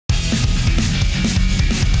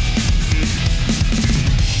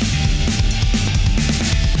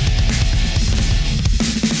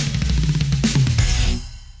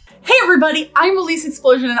everybody, I'm Elyse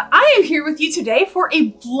Explosion and I am here with you today for a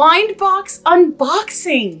blind box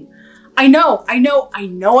unboxing. I know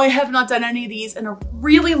I have not done any of these in a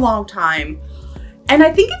really long time. And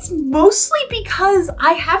I think it's mostly because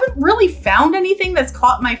I haven't really found anything that's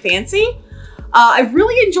caught my fancy. I've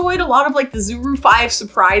really enjoyed a lot of like the Zuru 5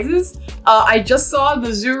 surprises. I just saw the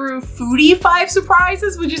Zuru Foodie 5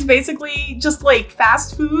 surprises, which is basically just like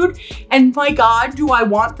fast food. And my God, do I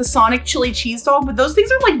want the Sonic chili cheese dog, but those things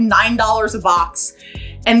are like $9 a box.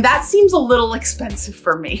 And that seems a little expensive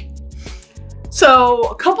for me. So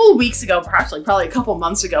a couple of weeks ago, probably a couple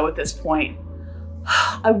months ago at this point,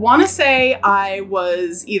 I want to say I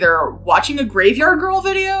was either watching a Graveyard Girl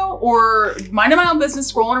video or minding my own business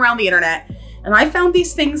scrolling around the internet. And I found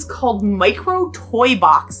these things called micro toy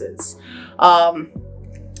boxes.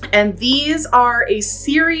 And these are a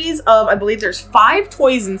series of, I believe there's 5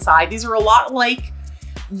 toys inside. These are a lot like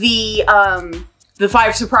the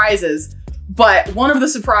 5 surprises, but one of the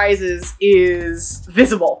surprises is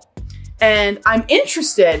visible. And I'm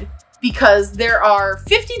interested because there are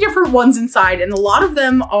 50 different ones inside and a lot of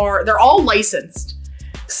them they're all licensed.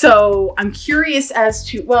 So I'm curious as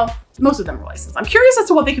to, well, most of them are licensed. I'm curious as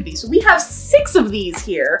to what they could be. So we have 6 of these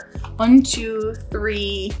here. 1, 2,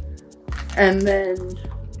 3, and then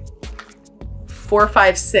 4,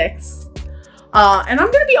 5, 6. And I'm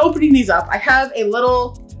gonna be opening these up. I have a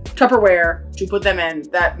little Tupperware to put them in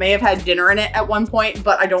that may have had dinner in it at one point,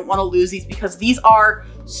 but I don't wanna lose these because these are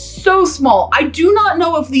so small. I do not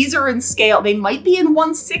know if these are in scale. They might be in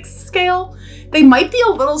 1/6 scale. They might be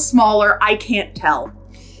a little smaller, I can't tell.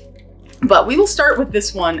 But we will start with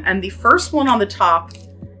this one, and the first one on the top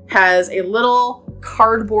has a little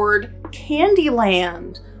cardboard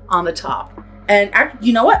Candyland on the top. And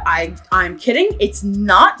you know what? I'm kidding. It's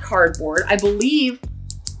not cardboard. I believe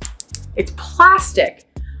it's plastic,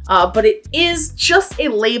 but it is just a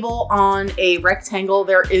label on a rectangle.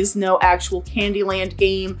 There is no actual Candyland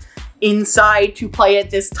game inside to play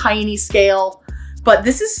at this tiny scale, but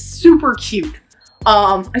this is super cute.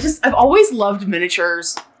 I've always loved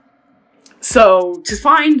miniatures. So to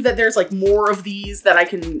find that there's like more of these that I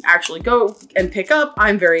can actually go and pick up,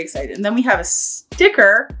 I'm very excited. And then we have a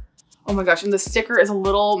sticker. Oh my gosh, and the sticker is a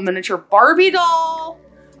little miniature Barbie doll.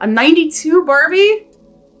 A 92 Barbie.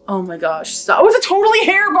 Oh my gosh, so it's a totally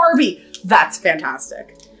hair Barbie. That's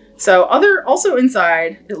fantastic. So also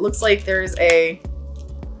inside, it looks like there's a,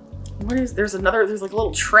 there's like a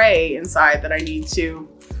little tray inside that I need to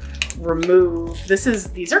remove.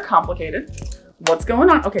 These are complicated. What's going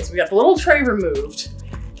on? Okay, so we got the little tray removed.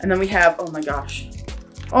 And then we have, oh my gosh,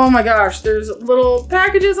 there's little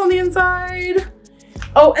packages on the inside.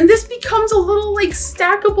 Oh, and this becomes a little like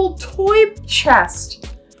stackable toy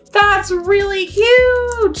chest. That's really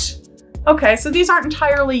cute. Okay, so these aren't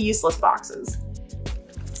entirely useless boxes.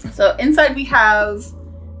 So inside we have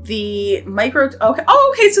the micro, okay.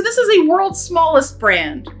 Oh, okay, so this is a World's Smallest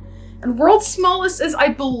brand. And World's Smallest is, I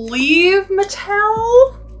believe,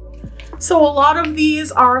 Mattel. So a lot of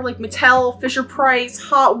these are like Mattel, Fisher-Price,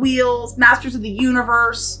 Hot Wheels, Masters of the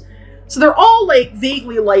Universe. So they're all like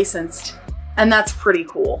vaguely licensed, and that's pretty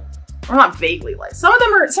cool. Or not vaguely licensed. Some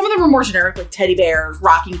of them are more generic, like teddy bears,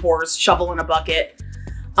 rocking horse, shovel in a bucket.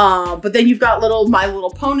 But then you've got My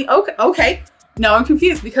Little Pony. Okay. Now I'm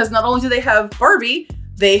confused because not only do they have Barbie,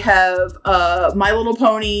 they have My Little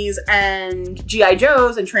Ponies and G.I.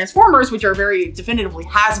 Joes and Transformers, which are very definitively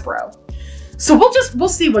Hasbro. So we'll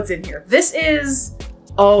see what's in here. This is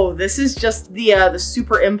just the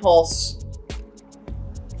Super Impulse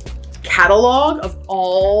catalog of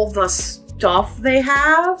all the stuff they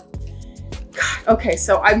have. God, okay,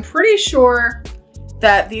 so I'm pretty sure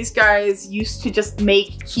that these guys used to just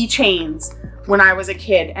make keychains when I was a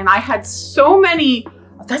kid, and I had so many.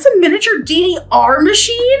 That's a miniature DDR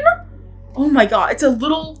machine? Oh my God, it's a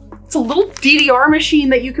little DDR machine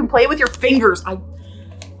that you can play with your fingers.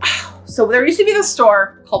 So there used to be this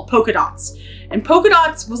store called Polka Dots, and Polka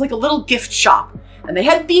Dots was like a little gift shop, and they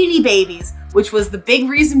had Beanie Babies, which was the big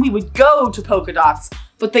reason we would go to Polka Dots,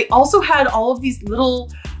 but they also had all of these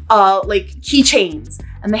little like keychains,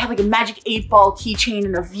 and they had like a Magic 8-Ball keychain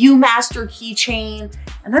and a Viewmaster keychain,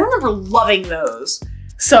 and I remember loving those.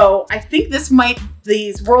 So I think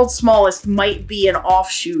these World's Smallest might be an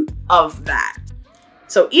offshoot of that.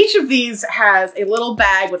 So each of these has a little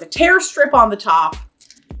bag with a tear strip on the top.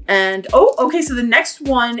 And, oh, okay, so the next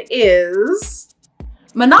one is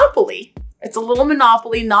Monopoly. It's a little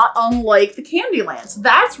Monopoly, not unlike the Candyland. So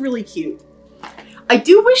that's really cute. I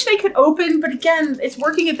do wish they could open, but again, it's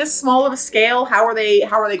working at this small of a scale. How are they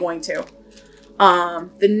going to?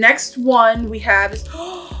 The next one we have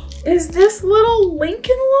is this little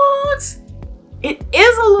Lincoln Logs? It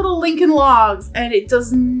is a little Lincoln Logs, and it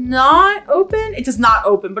does not open. It does not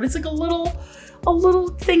open, but it's like a little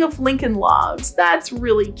thing of Lincoln Logs. That's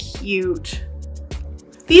really cute.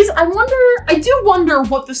 These, I do wonder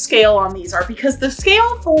what the scale on these are, because the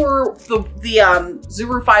scale for the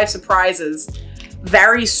Zuru 5 surprises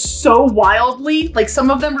varies so wildly. Like, some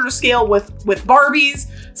of them are to scale with Barbies,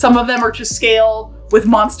 some of them are to scale with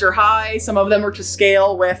Monster High, some of them are to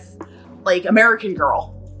scale with like American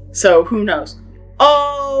Girl. So who knows?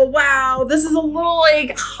 Oh wow, this is a little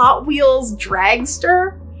like Hot Wheels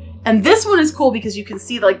dragster. And this one is cool because you can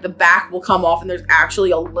see like the back will come off and there's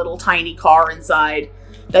actually a little tiny car inside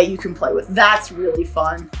that you can play with. That's really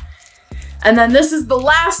fun. And then this is the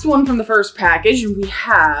last one from the first package, and we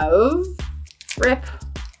have Rip.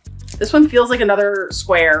 This one feels like another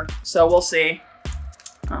square, so we'll see.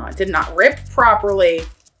 Oh, it did not rip properly.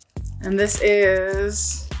 And this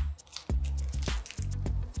is,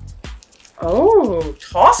 oh,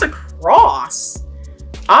 Toss Across.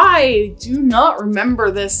 I do not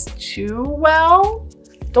remember this too well.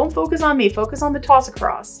 Don't focus on me, focus on the Toss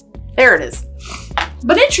Across. There it is.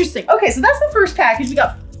 But interesting. Okay, so that's the first package. We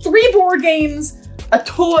got 3 board games, a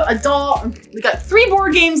toy, a doll. We got 3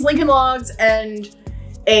 board games, Lincoln Logs, and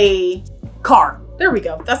a car. There we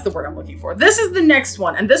go. That's the word I'm looking for. This is the next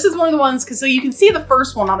one. And this is one of the ones, because so you can see the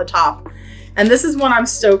first one on the top. And this is one I'm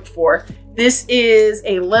stoked for. This is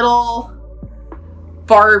a little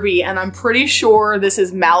Barbie, and I'm pretty sure this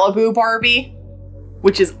is Malibu Barbie,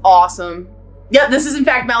 which is awesome. Yeah, this is in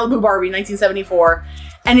fact Malibu Barbie, 1974.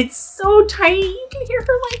 And it's so tiny, you can hear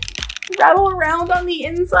her like rattle around on the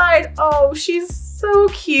inside. Oh, she's so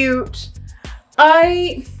cute.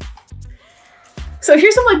 So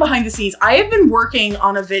here's some like behind the scenes. I have been working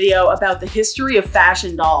on a video about the history of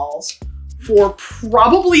fashion dolls for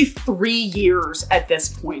probably 3 years at this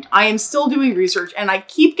point. I am still doing research and I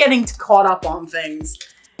keep getting caught up on things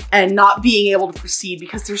and not being able to proceed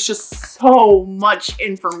because there's just so much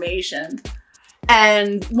information.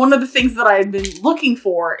 And one of the things that I've been looking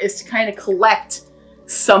for is to kind of collect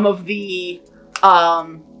some of the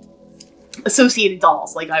associated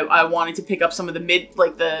dolls. Like I wanted to pick up some of the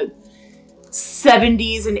the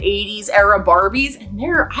 70s and 80s era Barbies, and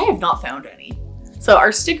I have not found any. So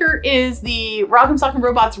our sticker is the Rock'em Sock'em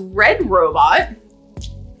Robots red robot.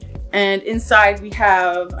 And inside we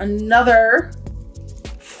have another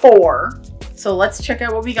 4. So let's check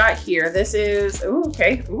out what we got here. This is, ooh,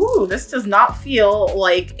 okay. Ooh, this does not feel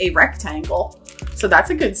like a rectangle. So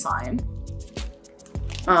that's a good sign.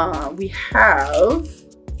 We have,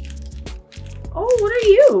 oh, what are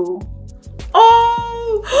you?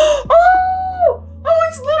 Oh, oh,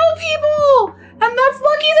 it's Little People. And that's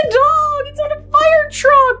Lucky the dog. It's on a fire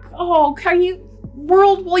truck. Oh, can you,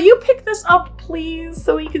 world, will you pick this up, please,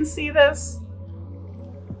 so we can see this?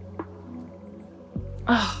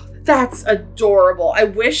 Oh, that's adorable. I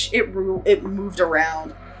wish it moved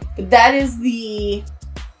around. But that is the,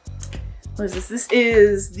 what is this? This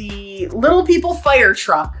is the Little People fire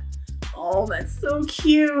truck. Oh, that's so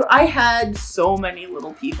cute. I had so many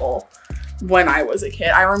Little People when I was a kid.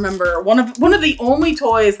 I remember one of the only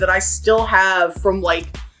toys that I still have from like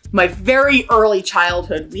my very early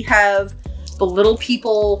childhood. We have the Little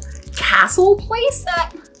People castle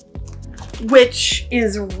playset, which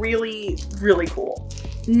is really, really cool.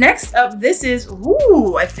 Next up, this is,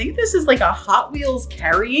 ooh, I think this is like a Hot Wheels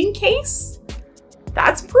carrying case.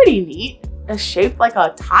 That's pretty neat. It's shaped like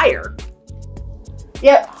a tire.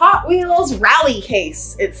 Yeah, Hot Wheels rally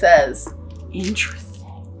case, it says. Interesting.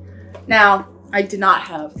 Now, I did not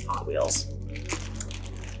have Hot Wheels.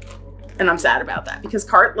 And I'm sad about that because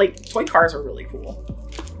toy cars are really cool.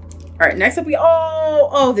 All right, next up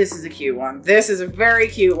oh, this is a cute one. This is a very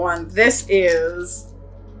cute one. This is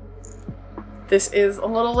a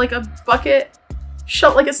little like a bucket,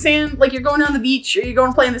 like a sand, like you're going down the beach or you're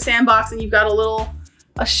going to play in the sandbox and you've got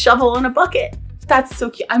a shovel and a bucket. That's so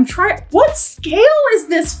cute. What scale is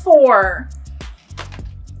this for?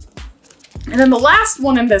 And then the last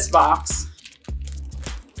one in this box,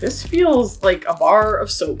 this feels like a bar of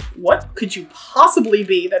soap. What could you possibly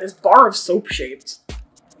be that is bar of soap shaped?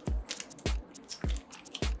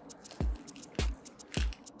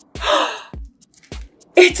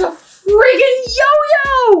 It's a friggin'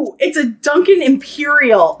 yo-yo! It's a Duncan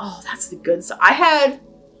Imperial. Oh, that's the good stuff. I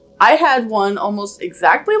had one almost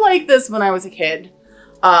exactly like this when I was a kid.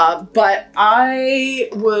 But my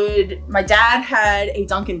dad had a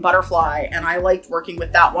Duncan Butterfly and I liked working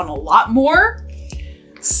with that one a lot more.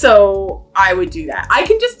 So I would do that. I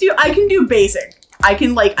can do basic. I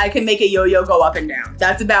can make a yo-yo go up and down.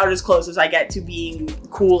 That's about as close as I get to being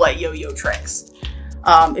cool at yo-yo tricks.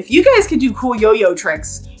 If you guys could do cool yo-yo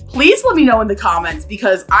tricks, please let me know in the comments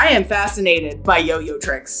because I am fascinated by yo-yo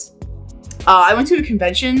tricks. I went to a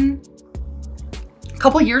convention a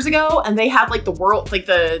couple years ago and they had like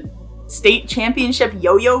the state championship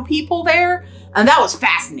yo-yo people there, and that was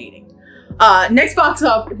fascinating. Next box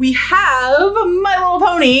up, we have My Little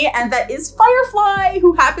Pony, and that is Firefly,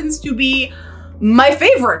 who happens to be my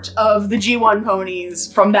favorite of the G1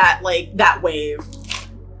 ponies from that wave.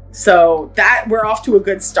 So that we're off to a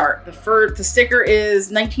good start. The sticker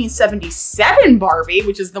is 1977 Barbie,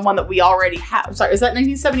 which is the one that we already have. Sorry, is that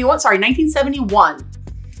 1971? Sorry, 1971.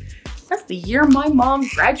 That's the year my mom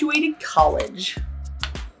graduated college.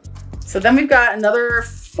 So then we've got another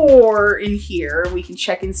 4 in here. We can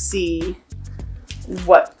check and see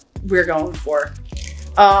what we're going for.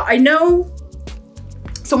 I know,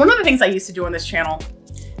 so one of the things I used to do on this channel,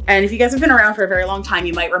 and if you guys have been around for a very long time,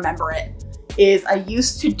 you might remember it, is I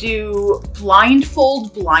used to do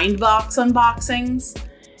blindfold blind box unboxings.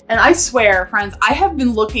 And I swear, friends, I have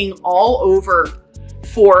been looking all over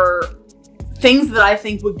for things that I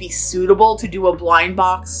think would be suitable to do a blind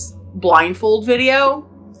box blindfold video.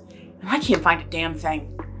 And I can't find a damn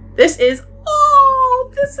thing. This is,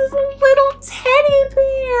 oh, this is a little teddy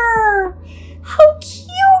bear. How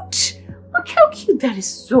cute. Look how cute. That is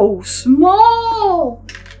so small.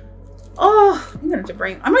 Oh,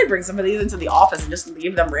 I might bring some of these into the office and just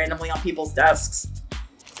leave them randomly on people's desks.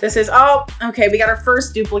 This is, oh, okay, we got our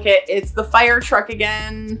first duplicate. It's the fire truck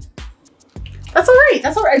again. That's all right,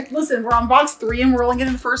 that's all right. Listen, we're on box 3 and we're only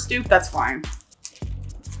getting the first dupe, that's fine.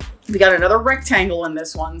 We got another rectangle in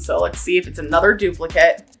this one, so let's see if it's another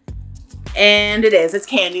duplicate. And it is, it's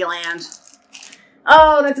Candyland.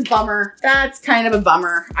 Oh, that's a bummer. That's kind of a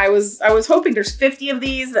bummer. I was hoping there's 50 of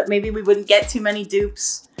these, that maybe we wouldn't get too many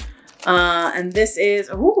dupes. And this is,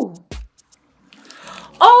 ooh.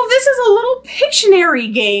 Oh, this is a little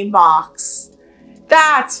Pictionary game box.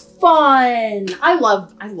 That's fun. I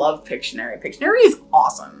love Pictionary. Pictionary is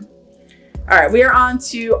awesome. All right, we are on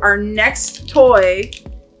to our next toy.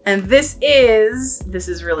 And this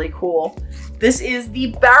is really cool. This is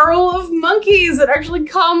the barrel of monkeys. It actually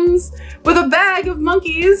comes with a bag of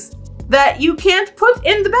monkeys that you can't put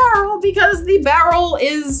in the barrel because the barrel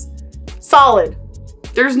is solid.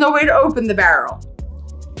 There's no way to open the barrel.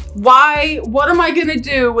 Why? What am I gonna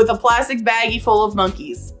do with a plastic baggie full of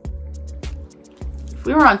monkeys? If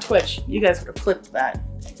we were on Twitch, you guys would have clipped that.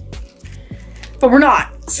 But we're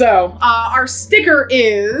not. So our sticker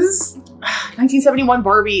is 1971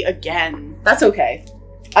 Barbie again. That's okay.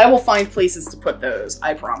 I will find places to put those,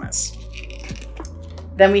 I promise.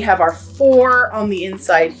 Then we have our 4 on the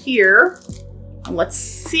inside here. And let's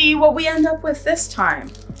see what we end up with this time.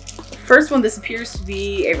 First one, this appears to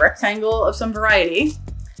be a rectangle of some variety.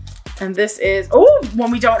 And this is, oh,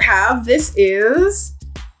 one we don't have. This is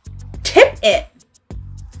Tip It.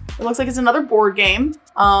 It looks like it's another board game.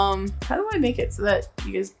 How do I make it so that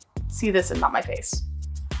you guys see this and not my face?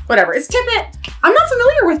 Whatever, it's Tip It. I'm not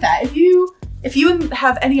familiar with that. If you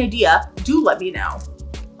have any idea, do let me know.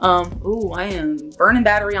 Ooh, I am burning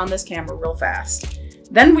battery on this camera real fast.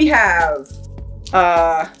 Then we have,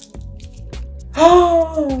 oh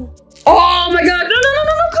my God, no,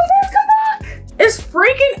 come back. It's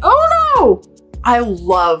freaking Uno. I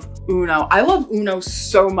love Uno. I love Uno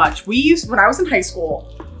so much. when I was in high school,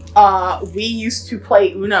 we used to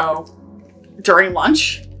play Uno during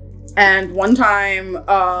lunch. And one time,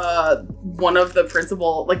 one of the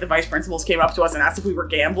the vice principals came up to us and asked if we were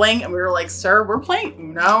gambling. And we were like, sir, we're playing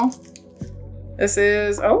Uno. This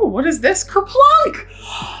is, oh, what is this?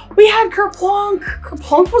 Kerplunk! We had Kerplunk.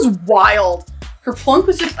 Kerplunk was wild. Kerplunk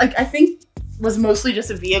was just, like, I think was mostly just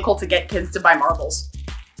a vehicle to get kids to buy marbles.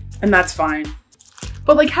 And that's fine.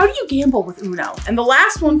 But like, how do you gamble with Uno? And the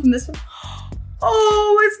last one from this one,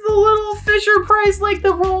 oh, it's the little Fisher Price, like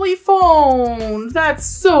the rolly phone. That's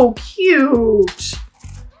so cute.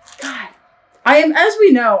 God, as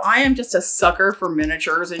we know, I am just a sucker for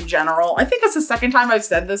miniatures in general. I think that's the second time I've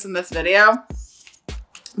said this in this video.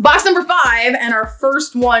 Box number 5, and our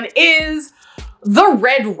first one is the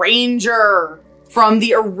Red Ranger from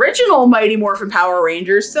the original Mighty Morphin Power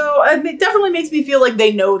Rangers. So it definitely makes me feel like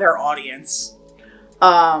they know their audience.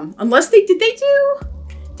 Unless did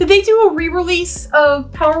they do a re-release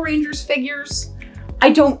of Power Rangers figures? I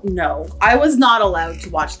don't know. I was not allowed to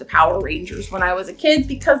watch the Power Rangers when I was a kid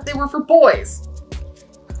because they were for boys.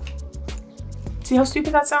 See how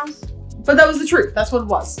stupid that sounds? But that was the truth. That's what it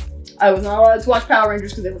was. I was not allowed to watch Power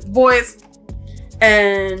Rangers because they were for boys.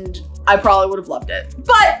 And I probably would have loved it.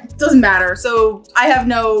 But it doesn't matter. So I have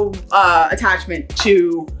no attachment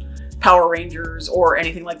to Power Rangers or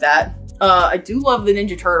anything like that. I do love the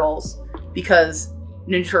Ninja Turtles because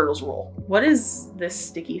Ninja Turtles rule. What is this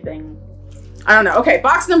sticky thing? I don't know. Okay,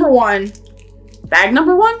 box number 1. Bag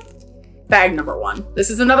number 1? Bag number 1. This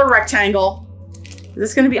is another rectangle. Is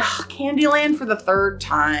this gonna be Candyland for the 3rd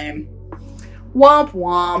time? Womp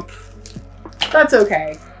womp. That's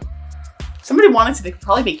okay. Somebody wanted to, they could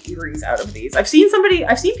probably make earrings out of these. I've seen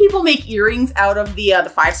people make earrings out of the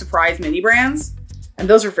 5 Surprise mini brands, and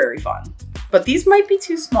those are very fun. But these might be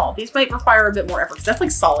too small. These might require a bit more effort because that's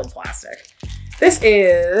like solid plastic. This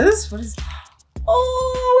is, what is,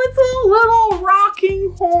 oh, it's a little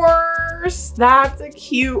rocking horse. That's a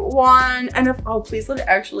cute one. And if, oh, please let it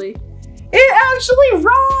actually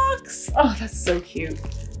rocks. Oh, that's so cute.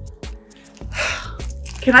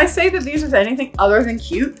 Can I say that these are anything other than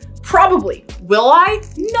cute? Probably. Will I?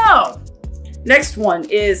 No. Next one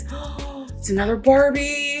is, oh, it's another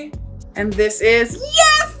Barbie. And this is,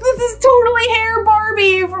 yes, this is Totally Hair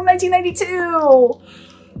Barbie from 1992.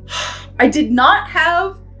 I did not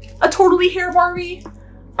have a Totally Hair Barbie.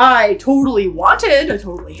 I totally wanted a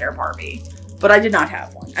Totally Hair Barbie, but I did not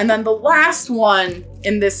have one. And then the last one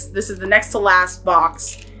in this is the next to last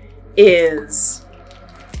box is,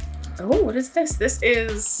 oh, what is this? This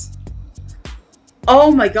is,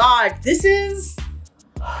 oh my God, this is,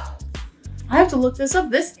 I have to look this up.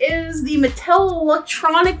 This is the Mattel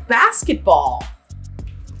Electronic Basketball.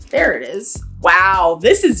 There it is. Wow,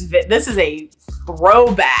 this is a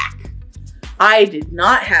throwback. I did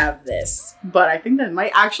not have this, but I think that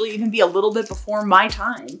might actually even be a little bit before my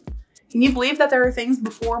time. Can you believe that there are things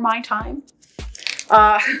before my time?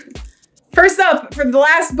 First up, for the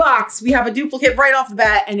last box, we have a duplicate right off the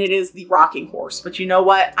bat, and it is the rocking horse. But you know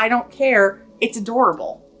what? I don't care. It's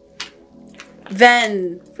adorable.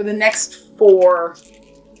 Then for the next 4,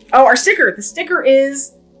 oh, our sticker. The sticker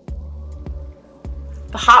is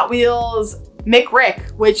the Hot Wheels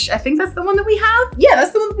McRick, which I think that's the one that we have. Yeah,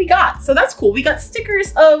 that's the one that we got. So that's cool. We got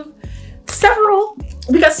stickers of several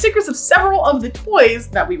of the toys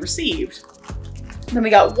that we received. Then we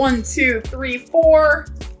got 1, 2, 3, 4.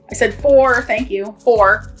 I said 4, thank you,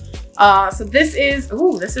 4. So this is,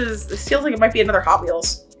 ooh, this feels like it might be another Hot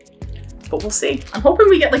Wheels, but we'll see. I'm hoping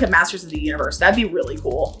we get like a Masters of the Universe. That'd be really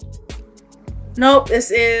cool. Nope, I think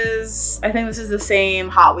this is the same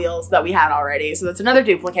Hot Wheels that we had already. So that's another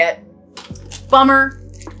duplicate. Bummer.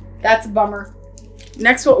 That's a bummer.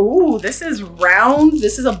 Next one, ooh, this is round.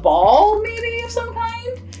 This is a ball maybe of some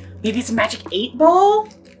kind. Maybe it's a Magic 8 ball.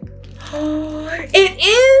 It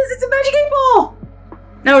is, it's a Magic 8 ball.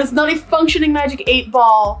 Now it's not a functioning Magic 8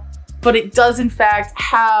 ball, but it does in fact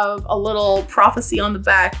have a little prophecy on the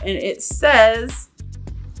back, and it says,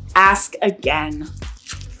 ask again.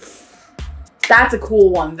 That's a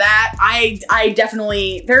cool one. That I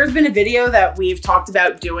definitely, there's been a video that we've talked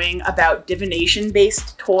about doing about divination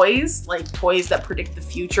based toys, like toys that predict the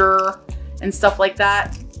future and stuff like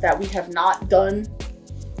that we have not done.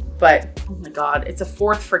 But oh my God, it's a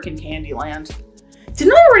 4th freaking Candyland.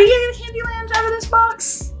 Didn't I already get a Candyland out of this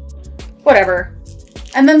box? Whatever.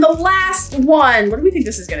 And then the last one, what do we think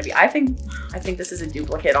this is gonna be? I think this is a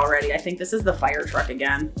duplicate already. I think this is the fire truck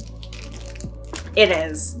again. It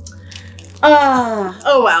is.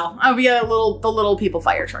 Oh well, I'll be the little people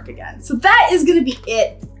fire truck again. So that is gonna be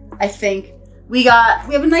it, I think. We have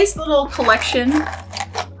a nice little collection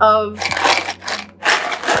of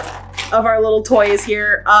our little toys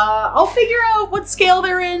here. I'll figure out what scale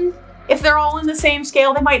they're in. If they're all in the same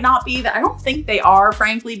scale, they might not be. I don't think they are,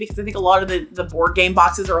 frankly, because I think a lot of the board game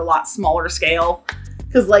boxes are a lot smaller scale.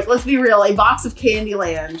 Because, like, let's be real, a box of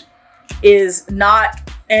Candyland is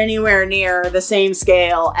not anywhere near the same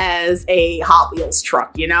scale as a Hot Wheels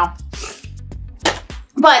truck, you know?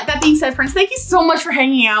 But that being said, friends, thank you so much for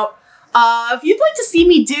hanging out. If you'd like to see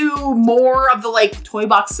me do more of the like toy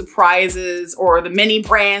box surprises or the mini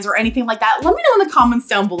brands or anything like that, let me know in the comments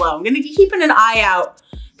down below. I'm gonna be keeping an eye out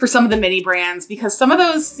for some of the mini brands because some of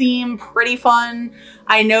those seem pretty fun.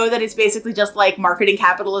 I know that it's basically just like marketing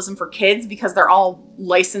capitalism for kids because they're all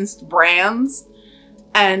licensed brands.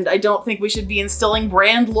 And I don't think we should be instilling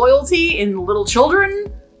brand loyalty in little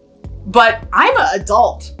children, but I'm an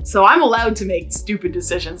adult, so I'm allowed to make stupid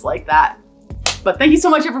decisions like that. But thank you so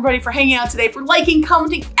much, everybody, for hanging out today, for liking,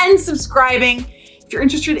 commenting, and subscribing. If you're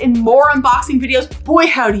interested in more unboxing videos, boy,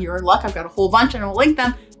 howdy, you're in luck. I've got a whole bunch, and I'll link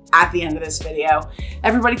them at the end of this video.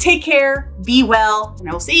 Everybody take care, be well, and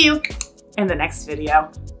I will see you in the next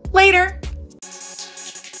video. Later.